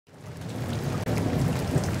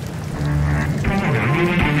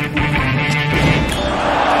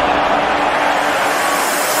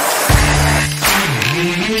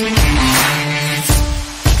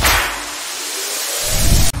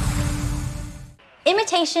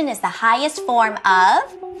Imitation is the highest form of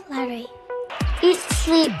flattery. Eat,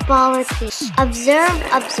 sleep, ball, repeat. Observe,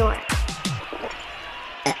 absorb.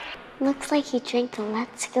 Looks like he drank the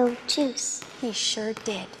Let's Go juice. He sure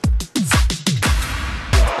did.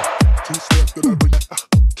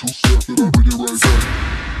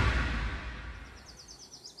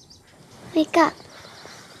 Wake up.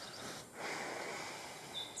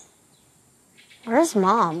 Where's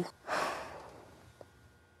Mom?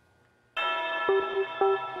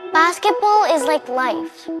 Basketball is like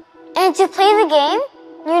life. And to play the game,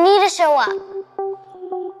 you need to show up.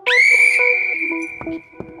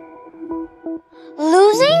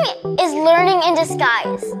 Losing is learning in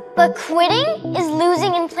disguise, but quitting is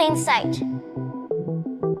losing in plain sight.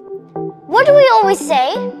 What do we always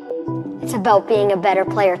say? It's about being a better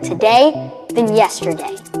player today than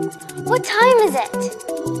yesterday. What time is it?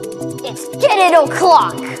 It's get it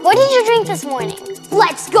o'clock. What did you drink this morning?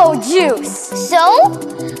 Let's go juice. So,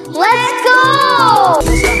 let's go!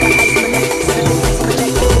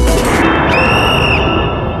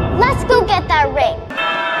 Let's go get that ring.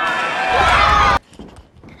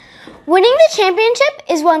 Winning the championship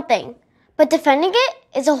is one thing, but defending it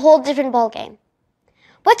is a whole different ballgame.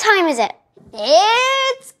 What time is it?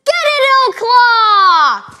 It's get it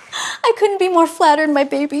o'clock. I couldn't be more flattered, my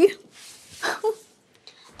baby.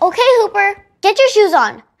 Okay, Hooper, get your shoes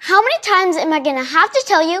on. How many times am I gonna have to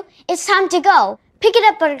tell you it's time to go? Pick it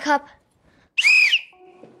up, Buttercup.